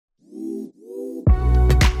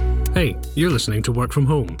Hey, you're listening to Work From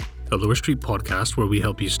Home, a Lower Street podcast where we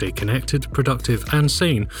help you stay connected, productive, and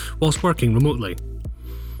sane whilst working remotely.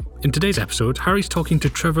 In today's episode, Harry's talking to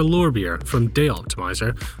Trevor Lorbeer from Day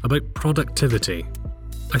Optimizer about productivity.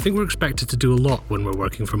 I think we're expected to do a lot when we're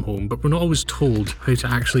working from home, but we're not always told how to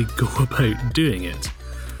actually go about doing it.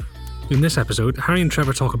 In this episode, Harry and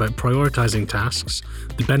Trevor talk about prioritising tasks,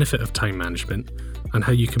 the benefit of time management, and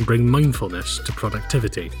how you can bring mindfulness to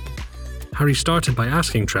productivity. Harry started by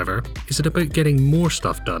asking Trevor, is it about getting more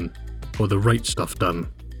stuff done or the right stuff done?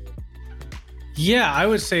 Yeah, I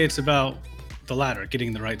would say it's about the latter,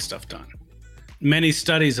 getting the right stuff done. Many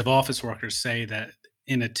studies of office workers say that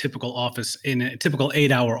in a typical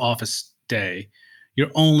 8-hour office day,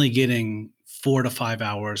 you're only getting 4 to 5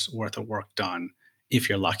 hours worth of work done if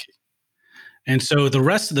you're lucky. And so the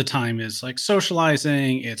rest of the time is like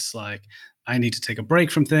socializing. It's like, I need to take a break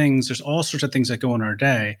from things. There's all sorts of things that go in our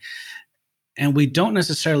day. And we don't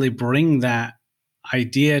necessarily bring that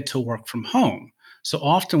idea to work from home. So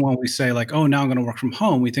often when we say like, oh, now I'm going to work from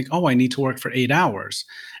home, we think, oh, I need to work for 8 hours.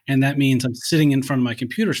 And that means I'm sitting in front of my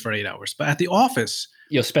computers for 8 hours. But at the office,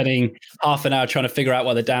 you're spending half an hour trying to figure out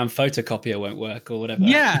why the damn photocopier won't work or whatever.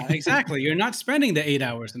 Yeah, exactly. You're not spending the 8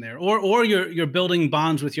 hours in there, or you're building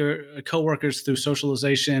bonds with your coworkers through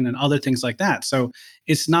socialization and other things like that. So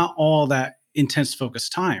it's not all that intense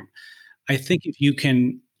focused time. I think if you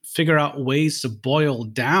can figure out ways to boil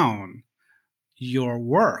down your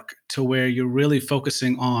work to where you're really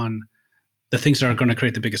focusing on the things that are going to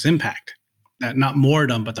create the biggest impact, that not more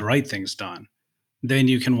done, but the right things done, then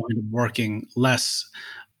you can wind up working less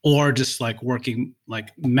or just like working, like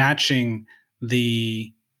matching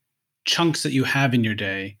the chunks that you have in your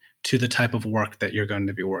day to the type of work that you're going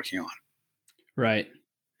to be working on. Right.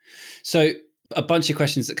 So a bunch of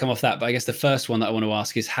questions that come off that, but I guess the first one that I want to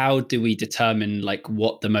ask is, how do we determine like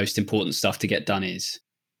what the most important stuff to get done is?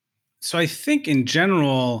 So I think in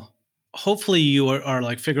general, hopefully you are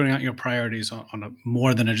like figuring out your priorities on a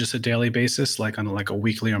more than just a daily basis, like on a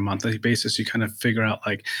weekly or monthly basis. You kind of figure out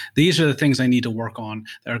like, these are the things I need to work on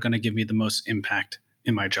that are going to give me the most impact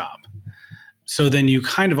in my job. So then you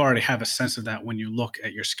kind of already have a sense of that when you look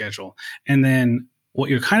at your schedule. And then what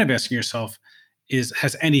you're kind of asking yourself is,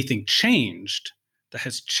 has anything changed that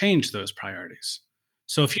has changed those priorities?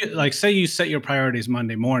 So if you like, say you set your priorities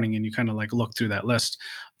Monday morning and you kind of like look through that list,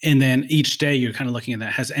 and then each day you're kind of looking at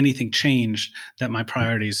that, has anything changed that my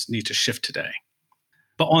priorities need to shift today?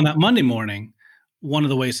 But on that Monday morning, one of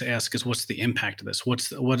the ways to ask is, what's the impact of this?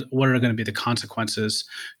 What are going to be the consequences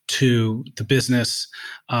to the business?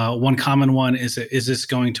 One common one is this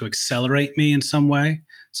going to accelerate me in some way?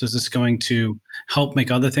 So is this going to help make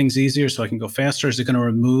other things easier so I can go faster? Is it going to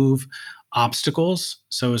remove obstacles?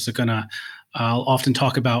 So is it going to, I'll often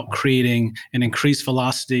talk about creating an increased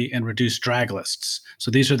velocity and reduced drag lists.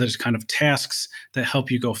 So these are the kind of tasks that help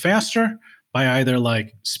you go faster by either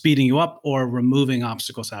like speeding you up or removing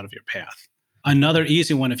obstacles out of your path. Another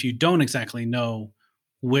easy one, if you don't exactly know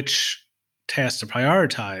which tasks to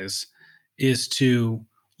prioritize, is to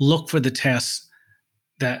look for the tasks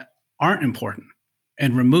that aren't important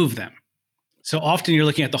and remove them. So often you're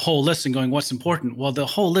looking at the whole list and going, what's important? Well, the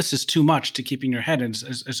whole list is too much to keep in your head, and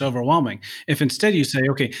it's overwhelming. If instead you say,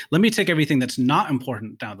 okay, let me take everything that's not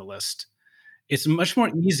important down the list, it's much more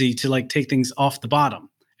easy to like take things off the bottom.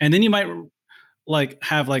 And then you might like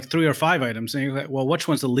have like 3 or 5 items and you're like, well, which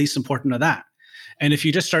one's the least important of that? And if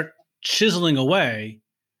you just start chiseling away,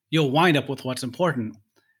 you'll wind up with what's important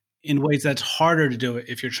in ways that's harder to do it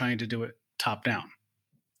if you're trying to do it top down.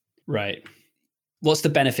 Right. What's the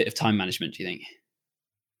benefit of time management, do you think?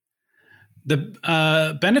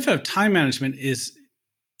 The benefit of time management is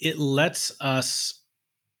it lets us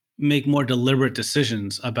make more deliberate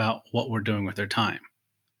decisions about what we're doing with our time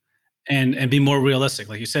and be more realistic.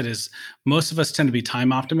 Like you said, is most of us tend to be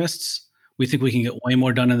time optimists. We think we can get way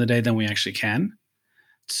more done in the day than we actually can.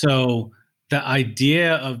 So the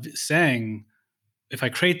idea of saying, if I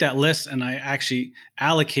create that list and I actually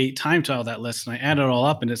allocate time to all that list and I add it all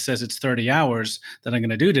up and it says it's 30 hours that I'm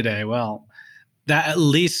going to do today, well, that at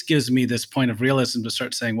least gives me this point of realism to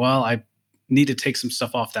start saying, well, I need to take some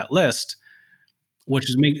stuff off that list, which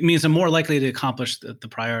means I'm more likely to accomplish the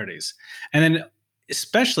priorities. And then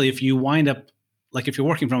especially if you wind up, like if you're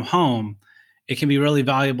working from home, it can be really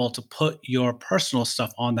valuable to put your personal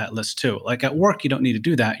stuff on that list too. Like at work, you don't need to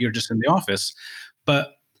do that. You're just in the office.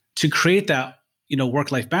 But to create that,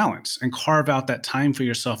 work-life balance and carve out that time for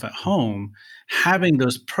yourself at home, having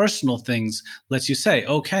those personal things lets you say,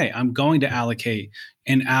 okay, I'm going to allocate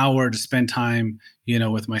an hour to spend time,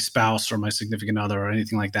 with my spouse or my significant other or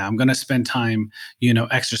anything like that. I'm going to spend time,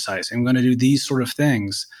 exercising. I'm going to do these sort of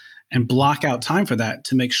things. and block out time for that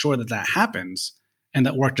to make sure that that happens and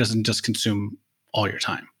that work doesn't just consume all your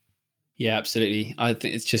time. Yeah, absolutely. I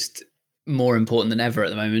think it's just more important than ever at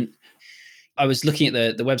the moment. I was looking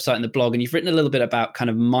at the website and the blog, and you've written a little bit about kind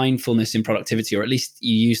of mindfulness in productivity, or at least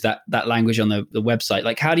you use that language on the website.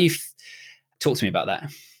 Like, how do you talk to me about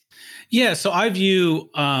that? Yeah, so I view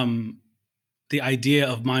the idea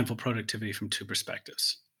of mindful productivity from two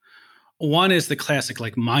perspectives. One is the classic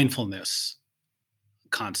like mindfulness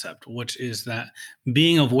concept, which is that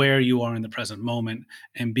being aware you are in the present moment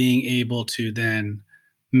and being able to then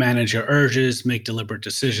manage your urges, make deliberate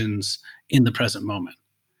decisions in the present moment.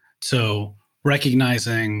 So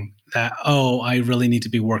recognizing that, I really need to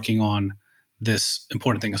be working on this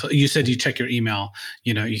important thing. So you said you check your email,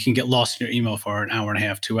 you can get lost in your email for an hour and a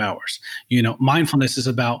half, 2 hours. Mindfulness is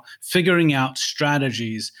about figuring out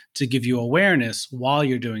strategies to give you awareness while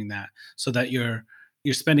you're doing that, so that you're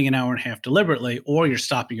spending an hour and a half deliberately, or you're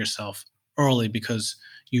stopping yourself early because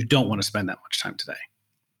you don't want to spend that much time today.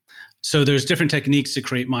 So there's different techniques to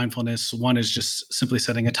create mindfulness. One is just simply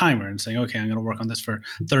setting a timer and saying, okay, I'm going to work on this for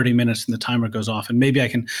 30 minutes, and the timer goes off. And maybe I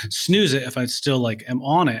can snooze it if I still am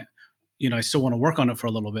on it. I still want to work on it for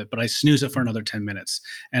a little bit, but I snooze it for another 10 minutes.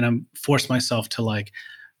 And I'm forced myself to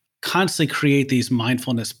constantly create these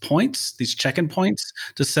mindfulness points, these check-in points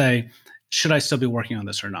to say, should I still be working on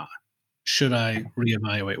this or not? Should I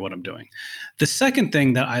reevaluate what I'm doing? The second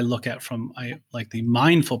thing that I look at from the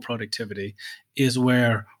mindful productivity is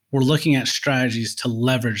where we're looking at strategies to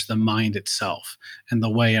leverage the mind itself and the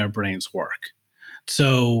way our brains work.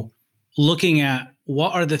 So looking at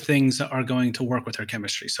what are the things that are going to work with our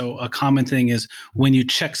chemistry. So a common thing is when you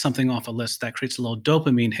check something off a list, that creates a little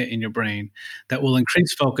dopamine hit in your brain that will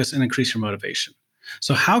increase focus and increase your motivation.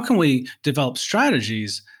 So how can we develop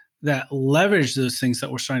strategies that leverage those things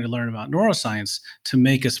that we're starting to learn about neuroscience to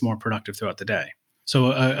make us more productive throughout the day?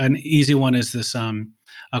 So an easy one is this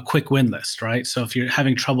a quick win list, right? So if you're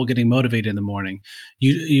having trouble getting motivated in the morning,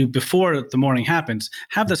 you before the morning happens,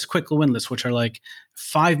 have this quick win list, which are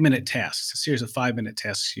 5-minute tasks, a series of 5-minute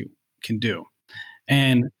tasks you can do.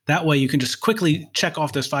 And that way you can just quickly check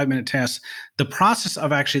off those 5-minute tasks. The process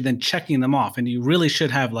of actually then checking them off, and you really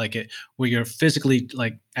should have it where you're physically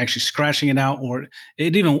actually scratching it out, or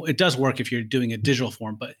it does work if you're doing a digital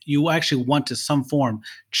form, but you actually want to some form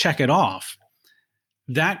check it off.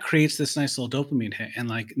 That creates this nice little dopamine hit.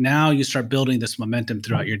 And now you start building this momentum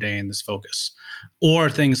throughout your day and this focus. Or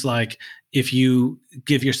things like if you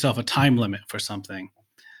give yourself a time limit for something,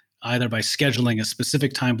 either by scheduling a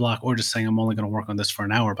specific time block or just saying, I'm only going to work on this for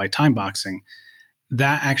an hour by time boxing,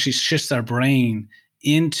 that actually shifts our brain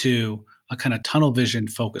into a kind of tunnel vision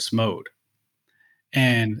focus mode.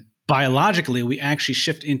 And biologically, we actually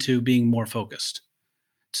shift into being more focused.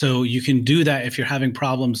 So you can do that if you're having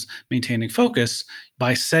problems maintaining focus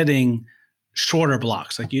by setting shorter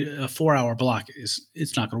blocks. A 4-hour block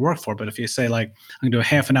it's not going to work for. But if you say I'm going to do a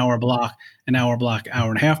half an hour block, an hour block, hour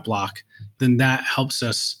and a half block, then that helps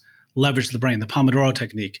us leverage the brain. The Pomodoro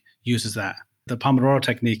technique uses that. The Pomodoro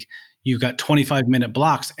technique, you've got 25-minute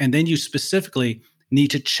blocks, and then you specifically need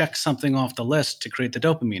to check something off the list to create the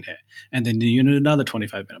dopamine hit. And then you do another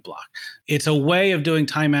 25-minute block. It's a way of doing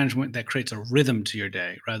time management that creates a rhythm to your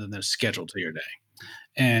day rather than a schedule to your day.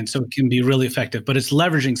 And so it can be really effective, but it's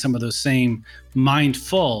leveraging some of those same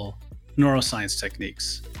mindful neuroscience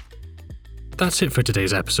techniques. That's it for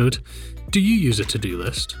today's episode. Do you use a to-do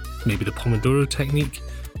list? Maybe the Pomodoro technique?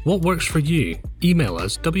 What works for you? Email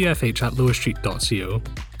us, wfh@lowerstreet.co,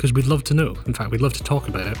 because we'd love to know. In fact, we'd love to talk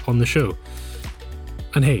about it on the show.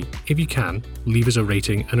 And hey, if you can, leave us a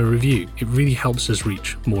rating and a review. It really helps us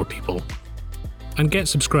reach more people. And get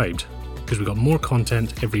subscribed, because we've got more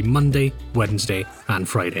content every Monday, Wednesday, and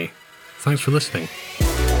Friday. Thanks for listening.